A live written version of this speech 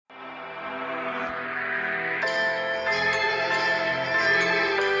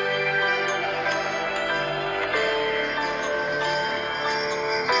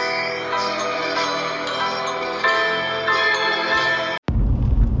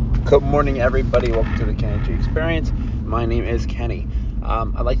Good morning, everybody. Welcome to the Kenny G Experience. My name is Kenny.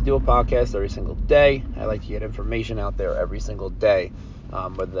 I like to do a podcast every single day. I like to get information out there every single day,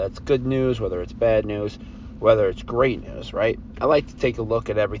 whether that's good news, whether it's bad news, whether it's great news, right? I like to take a look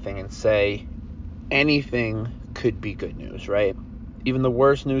at everything and say anything could be good news, right? Even the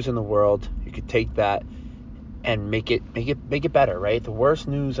worst news in the world, you could take that and make it better, right? The worst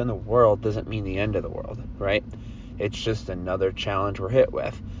news in the world doesn't mean the end of the world, right? It's just another challenge we're hit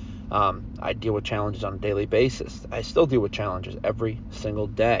with. I deal with challenges on a daily basis. I still deal with challenges every single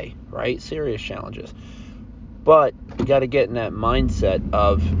day, right? Serious challenges. But we got to get in that mindset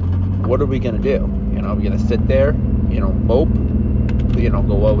of what are we going to do? Are we going to sit there, mope, go,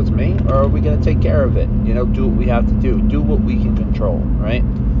 woe is me? Or are we going to take care of it? Do what we have to do. Do what we can control, right?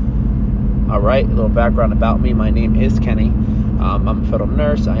 All right, a little background about me. My name is Kenny. I'm a federal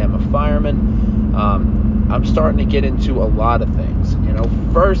nurse. I am a fireman. I'm starting to get into a lot of things.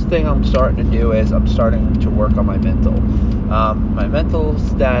 First thing I'm starting to do is I'm starting to work on my mental. My mental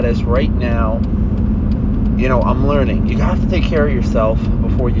status right now, I'm learning. You have to take care of yourself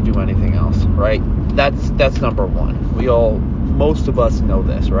before you do anything else, right? That's number one. Most of us know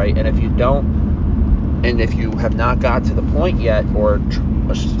this, right? And if you don't, and if you have not got to the point yet, or,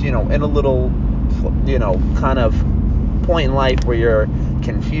 in a little, kind of point in life where you're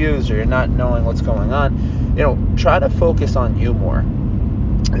confused or you're not knowing what's going on, try to focus on you more.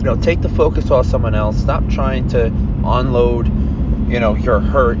 Take the focus off someone else. Stop trying to unload, your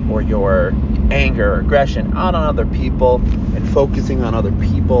hurt or your anger or aggression out on other people and focusing on other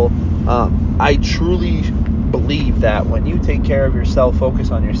people. I truly believe that when you take care of yourself,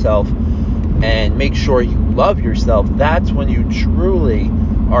 focus on yourself, and make sure you love yourself, that's when you truly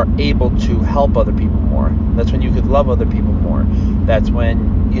are able to help other people more. That's when you could love other people more. That's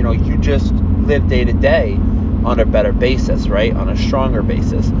when, you just live day to day on a better basis, right? On a stronger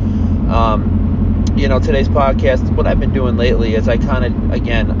basis. Today's podcast, what I've been doing lately is I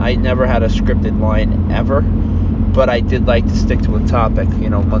never had a scripted line ever, but I did like to stick to a topic,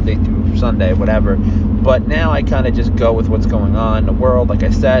 Monday through Sunday, whatever. But now I kind of just go with what's going on in the world, like I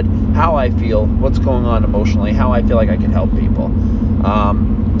said, how I feel, what's going on emotionally, how I feel like I can help people.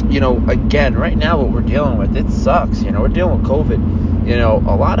 Again, right now what we're dealing with, it sucks. We're dealing with COVID.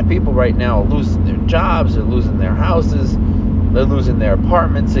 A lot of people right now are losing their jobs, they're losing their houses, they're losing their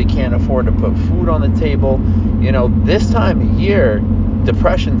apartments, they can't afford to put food on the table. This time of year,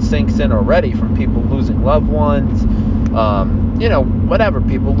 depression sinks in already from people losing loved ones,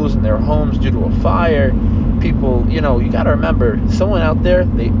 people losing their homes due to a fire. People, you got to remember, someone out there,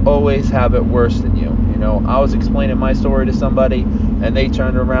 they always have it worse than you. I was explaining my story to somebody, and they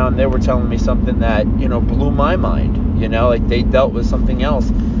turned around, they were telling me something that, blew my mind. Like they dealt with something else,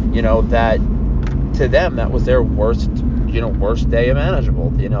 that to them, that was their worst day imaginable.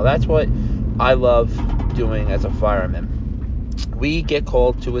 That's what I love doing as a fireman. We get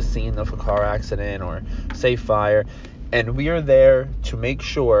called to a scene of a car accident or say fire, and we are there to make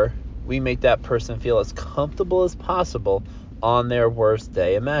sure we make that person feel as comfortable as possible on their worst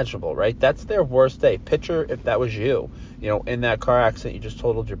day imaginable, right? That's their worst day. Picture if that was you, in that car accident. You just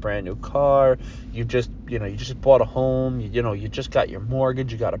totaled your brand new car. You just bought a home. You just got your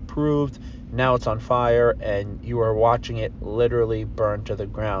mortgage. You got approved. Now it's on fire, and you are watching it literally burn to the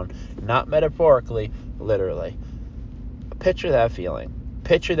ground. Not metaphorically, literally. Picture that feeling.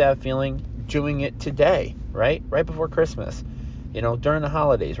 Picture that feeling doing it today, right? Right before Christmas. During the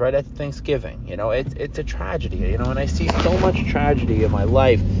holidays, right after Thanksgiving. It's a tragedy, and I see so much tragedy in my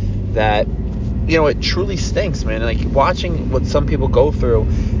life that, it truly stinks, man. Like, watching what some people go through,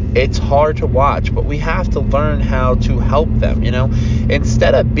 it's hard to watch, but we have to learn how to help them,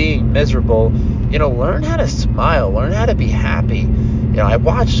 Instead of being miserable, learn how to smile, learn how to be happy. I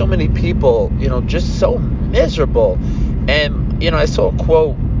watch so many people, just so miserable. And, I saw a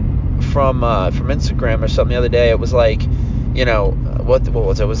quote from Instagram or something the other day. It was like, what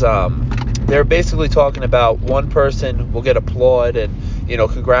was it? It was they're basically talking about one person will get applauded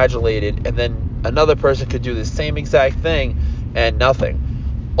and congratulated, and then another person could do the same exact thing and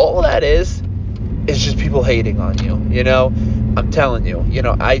nothing. All that is just people hating on you. I'm telling you,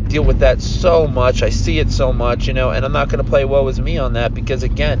 I deal with that so much. I see it so much, and I'm not going to play woe is me on that, because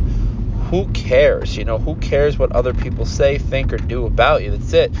again, who cares? Who cares what other people say, think, or do about you?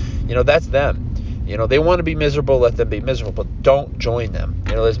 That's it. That's them. They want to be miserable, let them be miserable, but don't join them.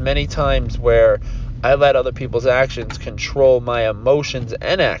 There's many times where I let other people's actions control my emotions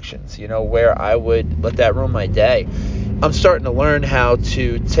and actions, where I would let that ruin my day. I'm starting to learn how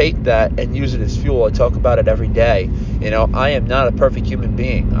to take that and use it as fuel. I talk about it every day. I am not a perfect human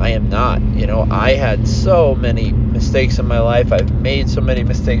being. I am not. I had so many mistakes mistakes in my life. I've made so many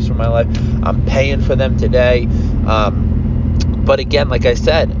mistakes in my life. I'm paying for them today. But again, like I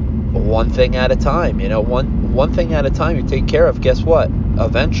said, one thing at a time. One thing at a time you take care of. Guess what?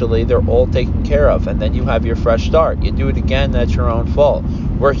 Eventually, they're all taken care of, and then you have your fresh start. You do it again, that's your own fault.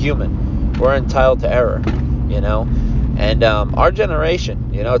 We're human. We're entitled to error, And our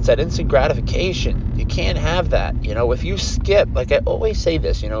generation, it's that instant gratification. You can't have that. If you skip, like I always say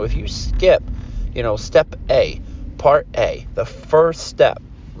this, if you skip, step A, part A, the first step,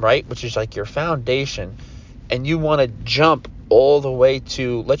 right, which is like your foundation, and you want to jump all the way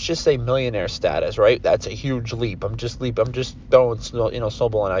to, let's just say, millionaire status, right? That's a huge leap. I'm just throwing,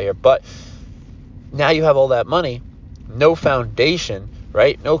 snowballing out here. But now you have all that money, no foundation,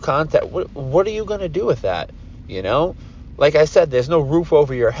 right? No contact. What are you going to do with that? Like I said, there's no roof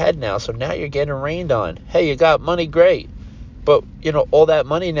over your head now. So now you're getting rained on. Hey, you got money, great. But, all that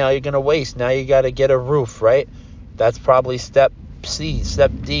money now you're going to waste. Now you got to get a roof, right? That's probably step C,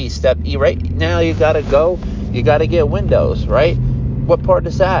 step D, step E, right? Now you got to get windows, right? What part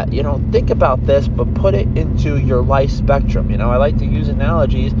is that? Think about this, but put it into your life spectrum. I like to use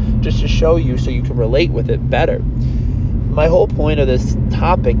analogies just to show you so you can relate with it better. My whole point of this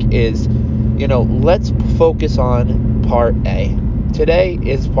topic is, let's focus on part A. Today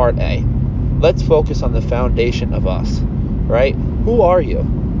is part A. Let's focus on the foundation of us, right? Who are you?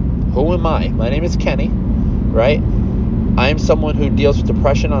 Who am I? My name is Kenny, right? I am someone who deals with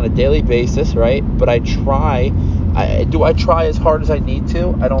depression on a daily basis, right? But do I try as hard as I need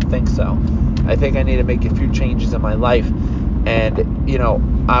to? I don't think so. I think I need to make a few changes in my life, and,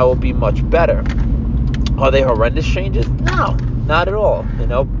 I will be much better. Are they horrendous changes? No, not at all,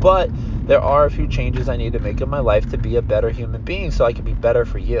 but there are a few changes I need to make in my life to be a better human being so I can be better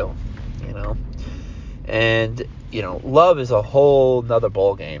for you, And, love is a whole nother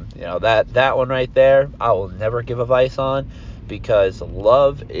ball game. That one right there, I will never give advice on, because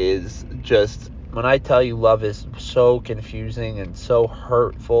love is just, when I tell you love is so confusing and so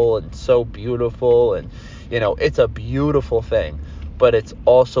hurtful and so beautiful, and, it's a beautiful thing, but it's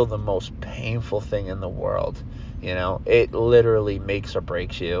also the most painful thing in the world. It literally makes or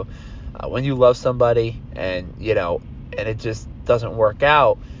breaks you. When you love somebody and, and it just doesn't work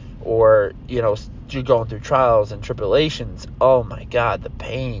out, or, you're going through trials and tribulations, oh my God, the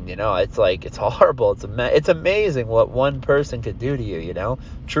pain, it's like, it's horrible. It's amazing what one person could do to you,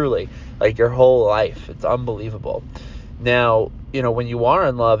 truly, like your whole life. It's unbelievable. Now, when you are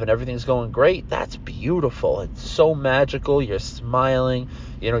in love and everything's going great, that's beautiful. It's so magical. You're smiling,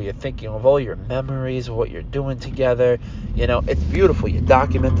 you're thinking of all your memories of what you're doing together. It's beautiful. You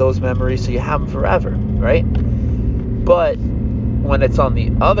document those memories so you have them forever, right? But when it's on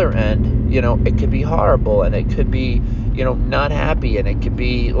the other end, it could be horrible, and it could be, not happy, and it could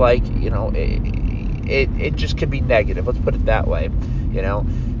be like, it just could be negative. Let's put it that way.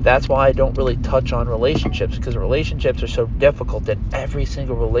 That's why I don't really touch on relationships, because relationships are so difficult, and every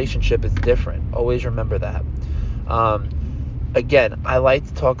single relationship is different. Always remember that. Again, I like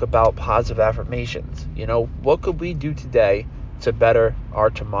to talk about positive affirmations. What could we do today to better our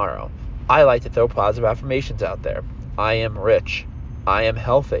tomorrow? I like to throw positive affirmations out there. I am rich. I am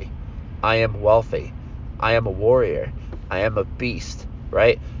healthy. I am wealthy. I am a warrior. I am a beast,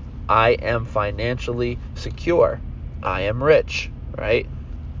 right? I am financially secure. I am rich, right?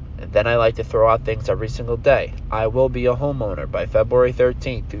 And then I like to throw out things every single day. I will be a homeowner by February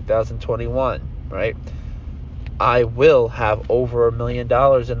 13th, 2021, right? I will have over $1 million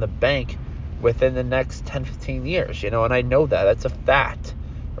in the bank within the next 10, 15 years, and I know that. That's a fact,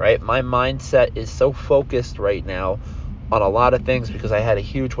 right? My mindset is so focused right now on a lot of things because I had a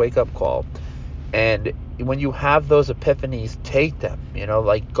huge wake-up call. And when you have those epiphanies, take them,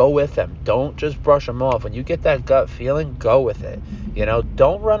 go with them. Don't just brush them off. When you get that gut feeling, go with it.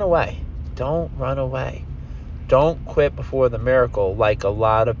 Don't run away. Don't run away. Don't quit before the miracle like a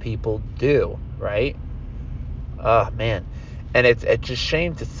lot of people do, right? Oh, man. And it's just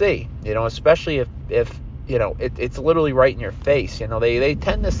shame to see, especially if it's literally right in your face. They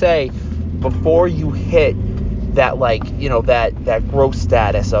tend to say before you hit that, that growth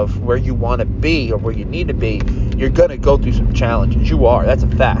status of where you want to be or where you need to be, you're going to go through some challenges. You are. That's a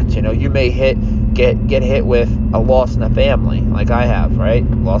fact. You may get hit with a loss in the family like I have, right?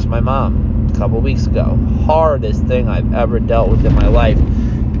 Lost my mom a couple weeks ago. Hardest thing I've ever dealt with in my life.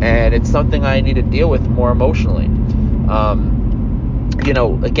 And it's something I need to deal with more emotionally.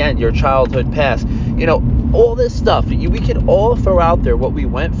 Again, your childhood past, all this stuff, we can all throw out there what we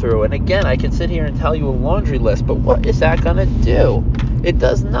went through. And again, I can sit here and tell you a laundry list, but what is that going to do? It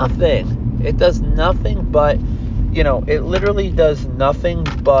does nothing. It does nothing but, it literally does nothing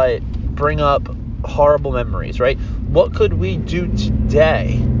but bring up horrible memories, right? What could we do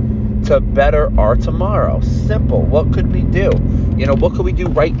today to better our tomorrow? Simple. What could we do? What could we do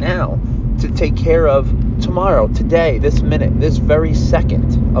right now to take care of tomorrow, today, this minute, this very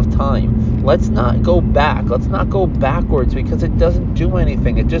second of time? Let's not go back. Let's not go backwards, because it doesn't do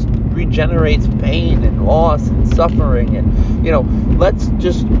anything. It just regenerates pain and loss and suffering. And, let's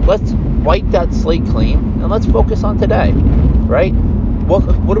wipe that slate clean and let's focus on today, right?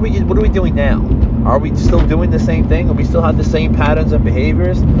 What are we doing now? Are we still doing the same thing? Do we still have the same patterns and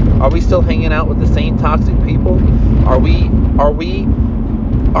behaviors? Are we still hanging out with the same toxic people? Are we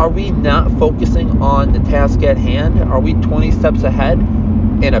not focusing on the task at hand? Are we 20 steps ahead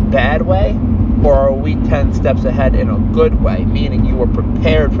in a bad way? Or are we 10 steps ahead in a good way? Meaning you were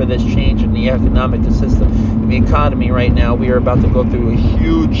prepared for this change in the economic system. In the economy right now, we are about to go through a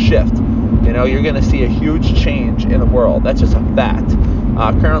huge shift. You're going to see a huge change in the world. That's just a fact.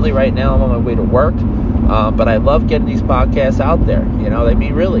 Currently, right now, I'm on my way to work. But I love getting these podcasts out there.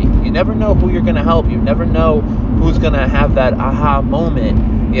 Really, you never know who you're going to help. You never know who's going to have that aha moment,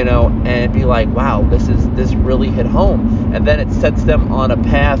 and be like, wow, this really hit home. And then it sets them on a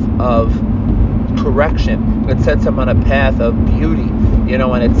path of correction. It sets them on a path of beauty,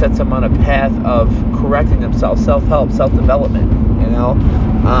 and it sets them on a path of correcting themselves, self-help, self-development,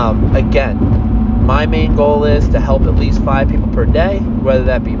 Again, my main goal is to help at least 5 people per day, whether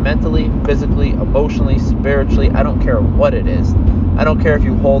that be mentally, physically, emotionally, spiritually. I don't care what it is. I don't care if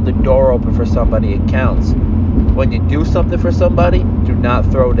you hold the door open for somebody, it counts. When you do something for somebody, do not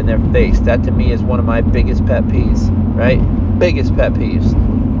throw it in their face. That to me is one of my biggest pet peeves, right? Biggest pet peeves.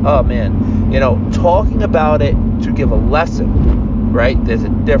 Oh man, talking about it to give a lesson, right? There's a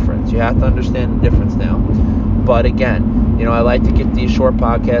difference. You have to understand the difference now. But again, I like to get these short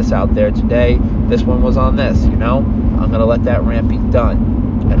podcasts out there. Today, this one was on this, I'm going to let that rant be done.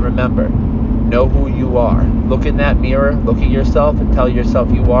 And remember, know who you are. Look in that mirror, look at yourself, and tell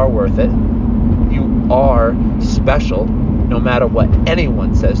yourself you are worth it. You are special, no matter what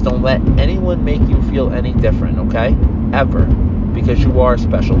anyone says. Don't let anyone make you feel any different, okay? Ever. Because you are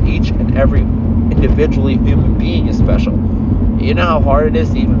special. Each and every individually human being is special. You know how hard it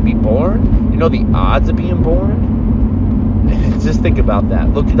is to even be born? The odds of being born? Just think about that.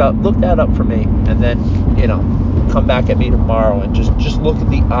 Look that up for me, and then come back at me tomorrow and just look at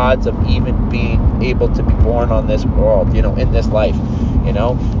the odds of even being able to be born on this world, in this life.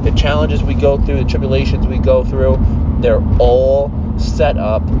 The challenges we go through, the tribulations we go through, they're all set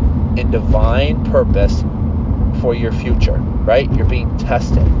up in divine purpose for your future, right? You're being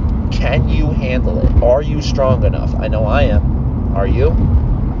tested. Can you handle it? Are you strong enough? I know I am. Are you?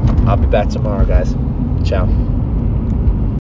 I'll be back tomorrow, guys. Ciao.